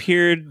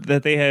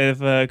they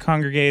have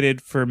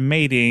congregated for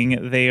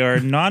mating. They are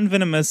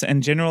non-venomous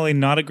and generally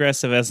not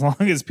aggressive as long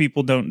as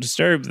people don't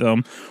disturb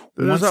them.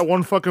 There's that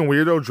one fucking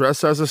weirdo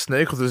dressed as a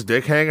snake with his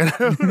dick hanging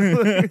out.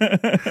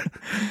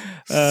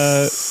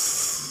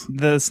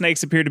 The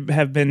snakes appear to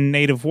have been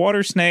native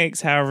water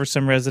snakes. However,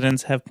 some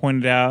residents have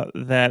pointed out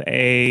that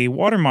a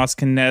water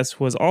mosquito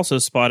nest was also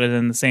spotted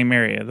in the same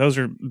area. Those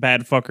are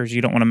bad fuckers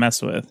you don't want to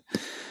mess with.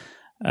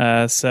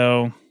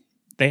 So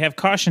they have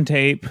caution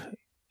tape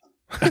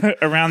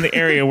around the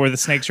area where the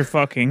snakes are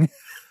fucking.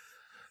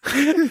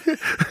 We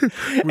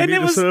need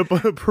to set up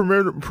a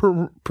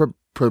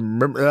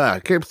I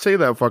can't say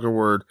that fucking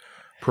word.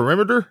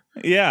 Perimeter?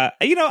 Yeah.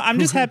 You know, I'm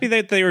just happy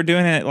that they were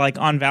doing it like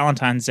on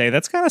Valentine's Day.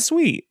 That's kind of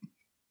sweet.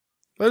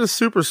 That is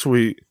super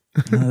sweet.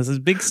 This is a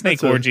big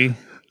snake orgy.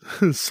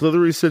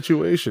 Slithery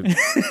situation.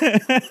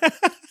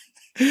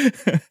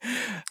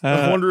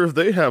 I wonder if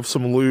they have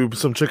some lube,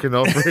 some chicken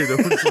Alfredo,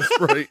 and some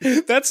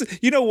Sprite. That's,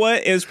 you know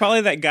what? It was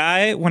probably that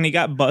guy, when he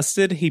got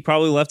busted, he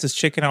probably left his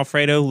chicken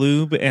Alfredo,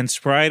 lube, and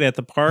Sprite at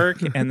the park,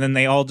 and then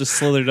they all just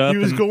slithered up. He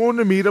was going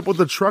to meet up with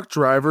the truck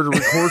driver to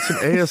record some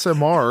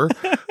ASMR.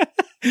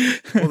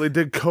 Well, they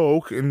did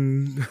Coke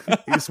and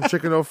eat some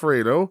chicken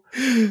Alfredo.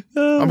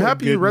 I'm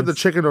happy you read the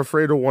chicken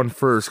Alfredo one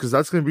first, because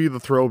that's going to be the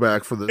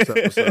throwback for this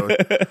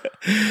episode.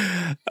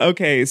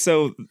 Okay,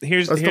 so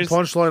here's the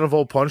punchline of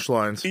all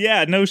punchlines.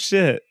 Yeah, no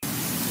shit.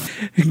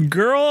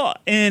 Girl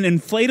in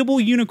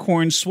inflatable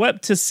unicorn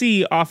swept to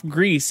sea off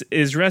Greece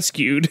is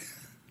rescued.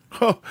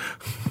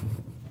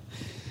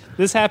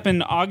 This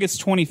happened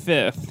August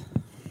 25th.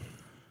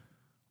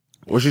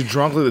 Was she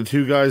drunk like the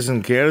two guys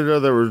in Canada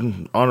that were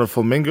on a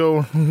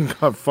flamingo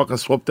got fucking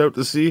swept out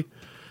to sea?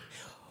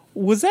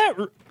 Was that...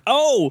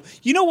 Oh,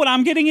 you know what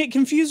I'm getting it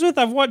confused with?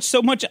 I've watched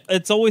so much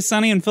It's Always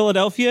Sunny in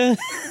Philadelphia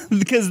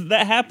because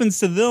that happens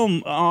to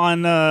them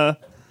on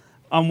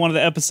one of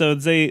the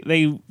episodes.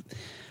 They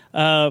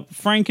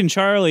Frank and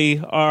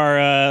Charlie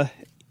are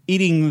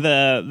eating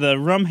the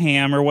rum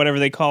ham or whatever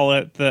they call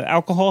it, the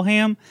alcohol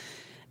ham,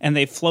 and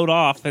they float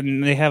off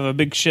and they have a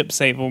big ship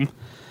save them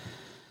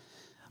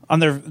on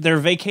their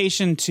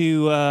vacation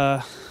to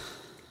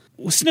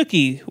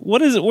Snooki.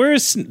 What is it? Where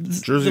is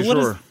Jersey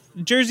Shore?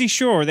 Jersey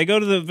Shore. They go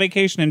to the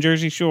vacation in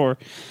Jersey Shore.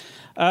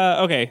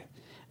 Okay.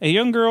 A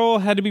young girl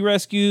had to be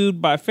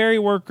rescued by ferry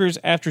workers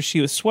after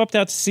she was swept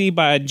out to sea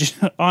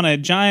on a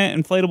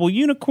giant inflatable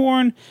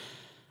unicorn,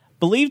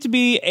 believed to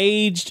be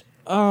aged,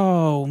 4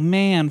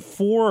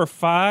 or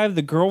 5.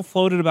 The girl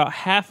floated about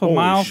half a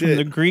mile from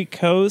the Greek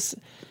coast.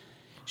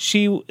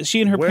 She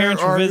and her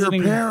parents were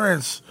visiting. Where are your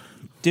parents?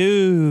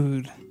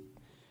 Dude.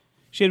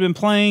 She had been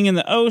playing in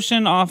the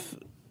ocean off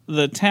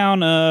the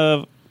town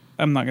of...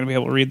 I'm not going to be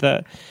able to read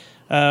that.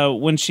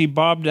 When she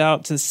bobbed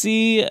out to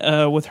sea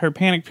with her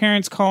panicked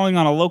parents calling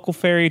on a local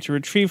ferry to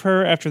retrieve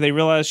her after they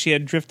realized she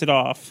had drifted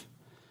off.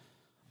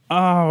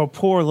 Oh,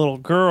 poor little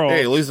girl.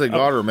 Hey, at least they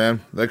got her,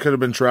 man. That could have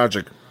been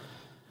tragic.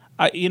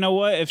 You know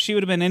what? If she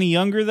would have been any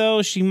younger,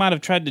 though, she might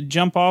have tried to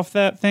jump off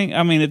that thing.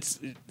 I mean,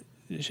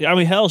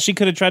 hell, she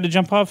could have tried to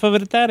jump off of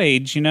it at that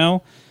age, you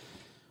know?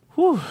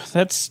 Whew,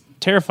 that's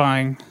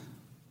terrifying.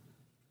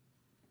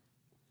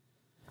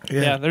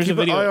 Yeah, there's keep a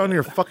video. Keep an eye on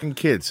your fucking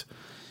kids.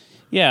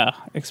 Yeah,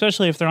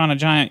 especially if they're on a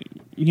giant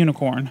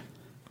unicorn.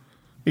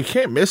 You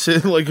can't miss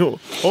it. Like,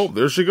 oh,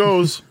 there she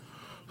goes.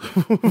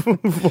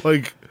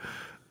 Like,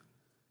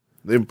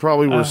 they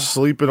probably were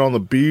sleeping on the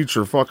beach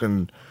or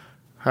fucking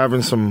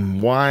having some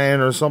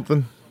wine or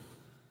something.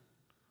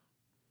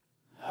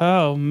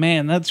 Oh,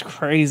 man, that's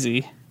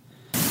crazy.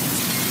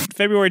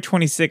 February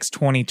 26,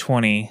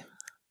 2020.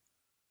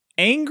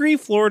 Angry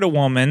Florida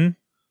woman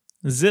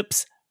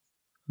zips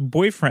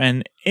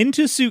boyfriend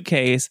into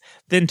suitcase,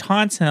 then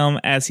taunts him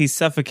as he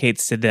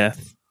suffocates to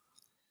death.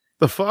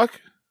 The fuck?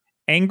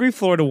 Angry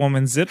Florida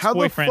woman zips How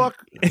boyfriend. The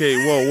fuck?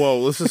 Okay, whoa.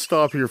 Let's just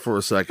stop here for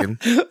a second.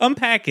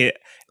 Unpack it.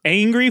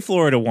 Angry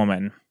Florida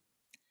woman.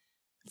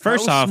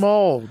 First How off,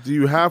 small do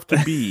you have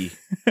to be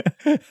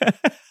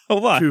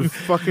hold on, to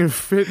fucking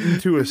fit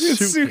into a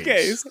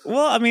suitcase?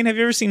 Well, I mean, have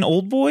you ever seen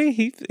Old Boy?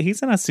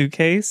 He's in a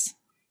suitcase.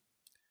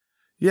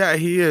 Yeah,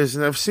 he is,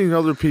 and I've seen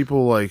other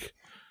people like.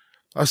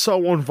 I saw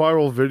one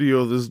viral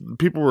video.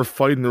 People were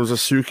fighting. There was a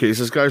suitcase.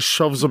 This guy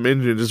shoves them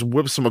in and just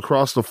whips them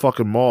across the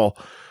fucking mall.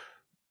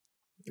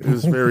 It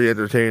was very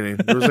entertaining.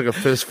 There was like a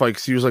fist fight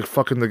because he was like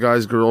fucking the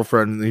guy's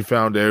girlfriend, and he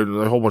found out,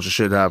 and a whole bunch of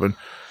shit happened.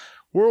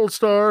 World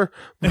Star.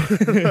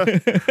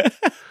 That's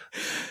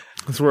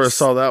where I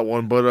saw that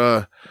one.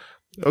 But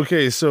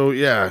okay, so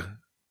yeah.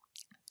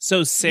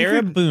 So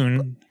Sarah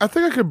Boone. I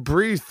think I could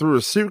breathe through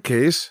a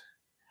suitcase.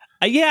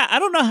 Yeah, I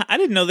don't know. I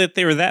didn't know that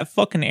they were that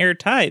fucking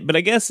airtight, but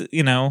I guess,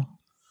 you know.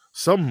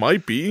 Some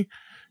might be.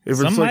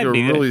 If it's like a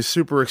really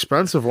super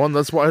expensive one,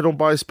 that's why I don't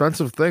buy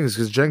expensive things,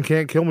 because Jen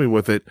can't kill me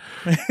with it.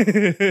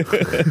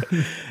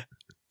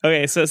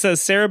 Okay, so it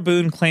says Sarah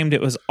Boone claimed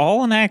it was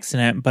all an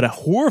accident, but a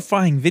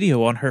horrifying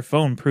video on her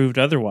phone proved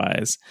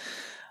otherwise.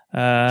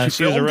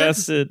 She was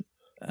arrested.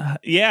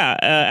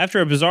 After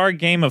a bizarre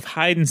game of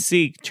hide and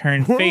seek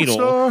turned fatal.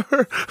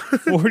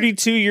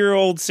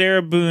 42-year-old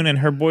Sarah Boone and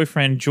her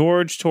boyfriend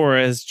George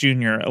Torres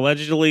Jr.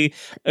 allegedly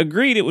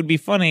agreed it would be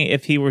funny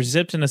if he were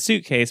zipped in a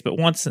suitcase, but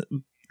once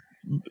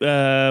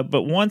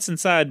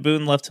inside,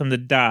 Boone left him to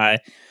die,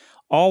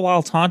 all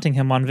while taunting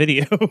him on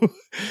video.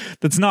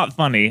 That's not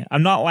funny.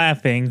 I'm not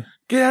laughing.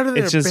 Get out of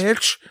there,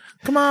 bitch.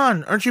 Come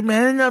on. Aren't you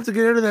man enough to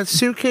get out of that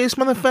suitcase,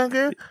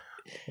 motherfucker?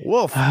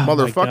 Wolf,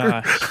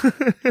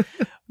 motherfucker.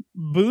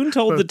 Boone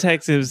told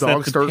detectives dog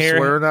that the starts pair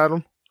swearing at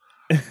him.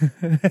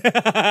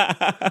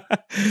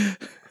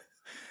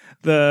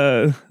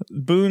 The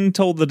Boone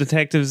told the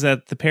detectives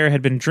that the pair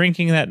had been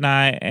drinking that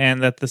night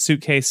and that the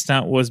suitcase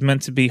stunt was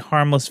meant to be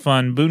harmless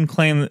fun. Boone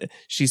claimed that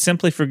she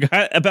simply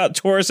forgot about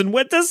Taurus and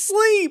went to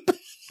sleep.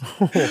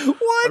 What?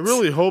 I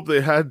really hope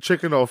they had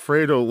chicken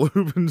Alfredo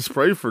lube and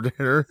spray for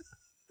dinner.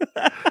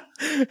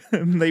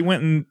 They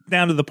went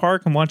down to the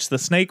park and watched the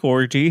snake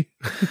orgy.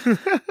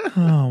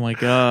 Oh my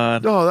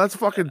god! No, that's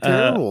fucking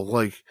terrible.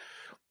 Like,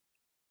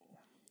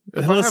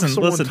 if I have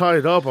someone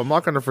tied up, I'm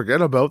not going to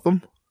forget about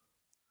them.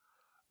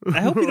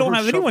 I hope you don't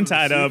have anyone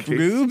tied up,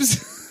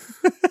 Goobs.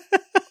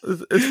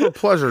 It's for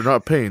pleasure,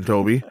 not pain,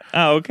 Toby.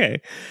 Oh,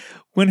 okay.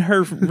 When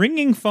her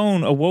ringing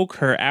phone awoke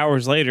her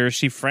hours later,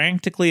 she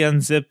frantically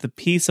unzipped the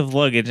piece of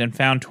luggage and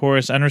found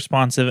Taurus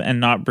unresponsive and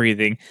not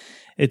breathing.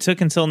 It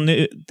took until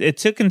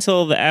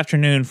the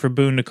afternoon for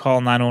Boone to call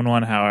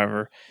 911,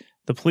 however.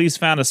 The police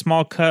found a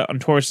small cut on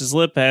Taurus's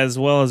lip as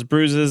well as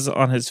bruises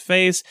on his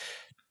face.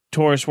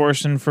 Matters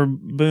worsened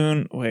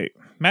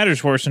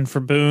for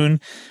Boone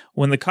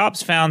when the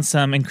cops found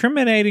some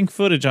incriminating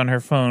footage on her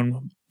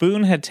phone.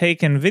 Boone had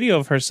taken video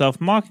of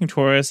herself mocking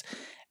Taurus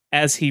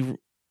as he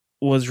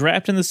was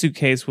wrapped in the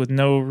suitcase with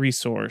no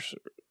recourse.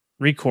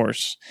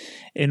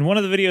 In one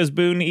of the videos,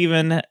 Boone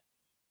even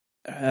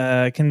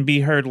can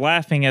be heard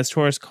laughing as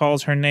Taurus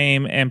calls her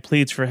name and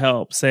pleads for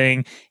help,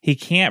 saying, "He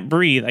can't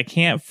breathe. I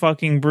can't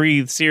fucking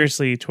breathe.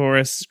 Seriously,"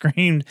 Taurus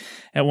screamed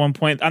at one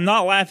point. I'm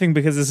not laughing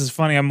because this is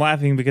funny. I'm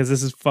laughing because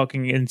this is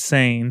fucking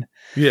insane.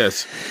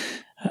 Yes.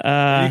 You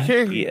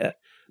can't. Yeah.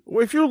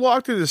 If you're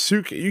locked in a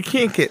suitcase, you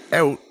can't get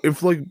out. If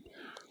it's like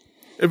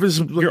Your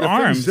the thing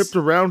arms zipped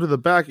around to the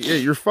back, yeah,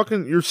 you're stuck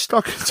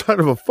inside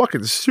of a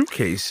fucking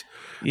suitcase.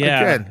 Yeah.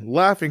 Again,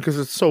 laughing because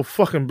it's so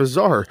fucking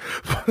bizarre.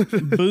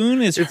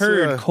 Boone is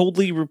heard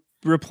coldly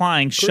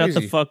replying, "Shut the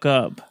crazy. fuck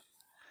up."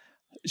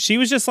 She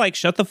was just like,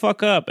 "Shut the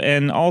fuck up,"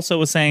 and also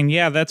was saying,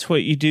 "Yeah, that's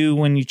what you do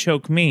when you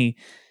choke me."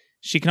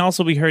 She can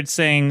also be heard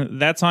saying,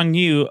 "That's on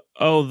you.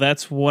 Oh,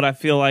 that's what I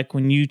feel like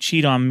when you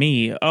cheat on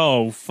me.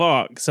 Oh,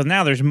 fuck." So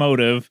now there's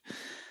motive.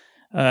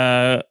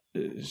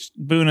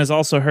 Boone is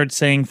also heard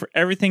saying, "For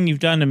everything you've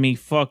done to me,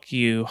 fuck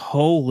you."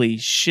 Holy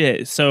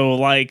shit. So,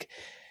 like,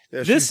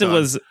 Yeah,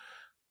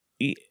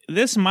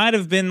 this might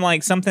have been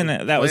like something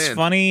that was Planned.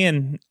 funny,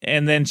 and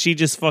then she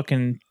just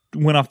fucking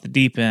went off the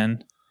deep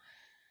end.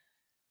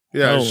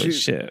 yeah, Holy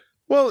shit.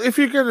 Well, if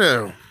you're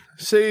gonna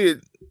say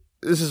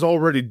this is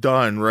already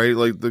done, right?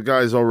 Like the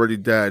guy's already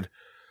dead.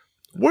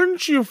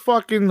 Wouldn't you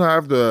fucking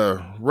have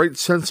the right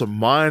sense of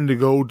mind to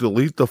go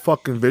delete the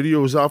fucking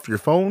videos off your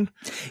phone?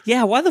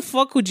 Yeah, why the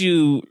fuck would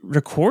you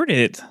record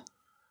it?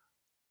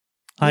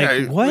 Like,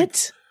 Yeah,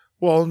 what?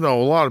 Well,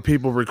 no, a lot of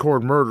people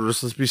record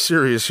murders. Let's be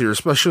serious here,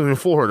 especially in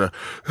Florida.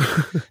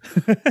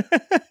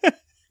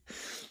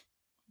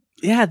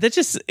 Yeah, that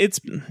just, it's,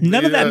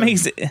 none of that Yeah.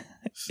 makes it.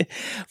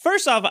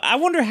 First off, I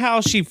wonder how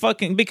she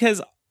fucking,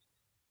 because,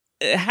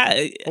 Well,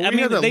 I we mean,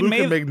 had that they Luca may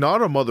have,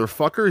 Magnotta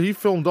motherfucker. He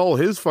filmed all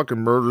his fucking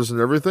murders and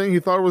everything. He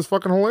thought it was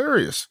fucking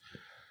hilarious.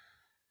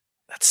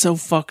 that's so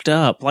fucked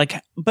up. Like,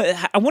 but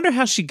I wonder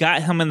how she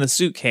got him in the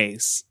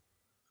suitcase.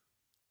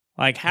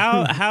 Like,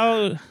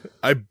 how,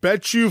 I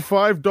bet you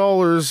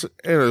 $5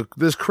 and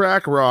this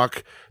crack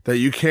rock that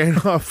you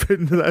cannot fit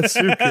into that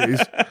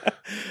suitcase.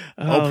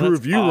 I'll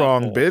prove you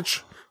wrong,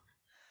 bitch.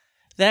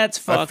 That's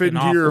I fit fucking into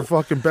awful. your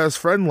fucking best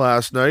friend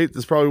last night.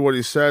 That's probably what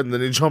he said, and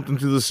then he jumped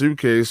into the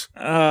suitcase.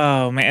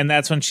 Oh man, and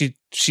that's when she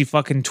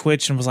fucking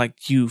twitched and was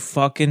like, "You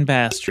fucking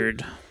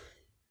bastard."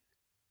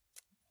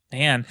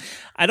 Man,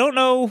 I don't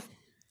know.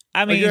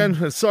 I mean,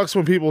 Again, it sucks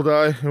when people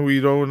die, and we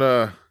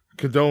don't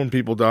condone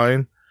people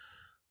dying.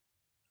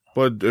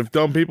 But if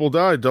dumb people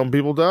die, dumb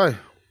people die.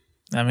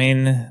 I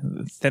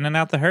mean, thinning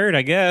out the herd,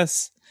 I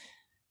guess.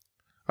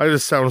 I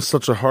just sound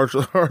such a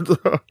heartless.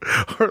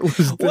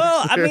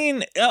 Well, I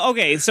mean,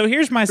 okay. So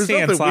here's my There's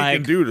stance. nothing we Like,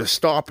 can do to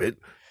stop it.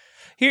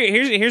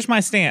 here's my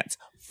stance.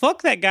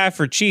 Fuck that guy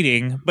for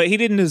cheating, but he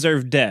didn't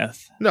deserve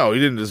death. No, he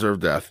didn't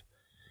deserve death.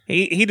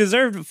 He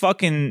deserved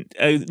fucking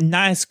a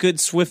nice, good,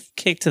 swift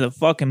kick to the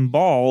fucking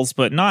balls,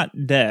 but not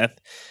death.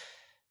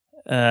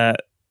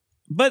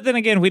 But then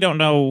again, we don't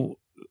know.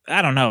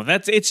 I don't know.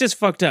 It's just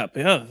fucked up.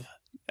 Ugh.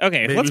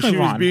 Okay, Maybe let's she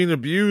move was on. being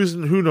abused,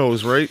 and who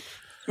knows, right?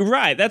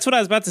 Right, that's what I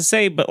was about to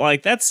say, but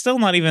like that's still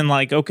not even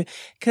like okay,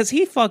 because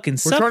he fucking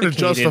We're trying suffocated. to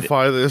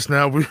justify this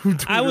now.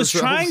 I was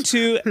trying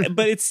to,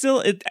 but it's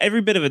still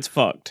every bit of it's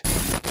fucked.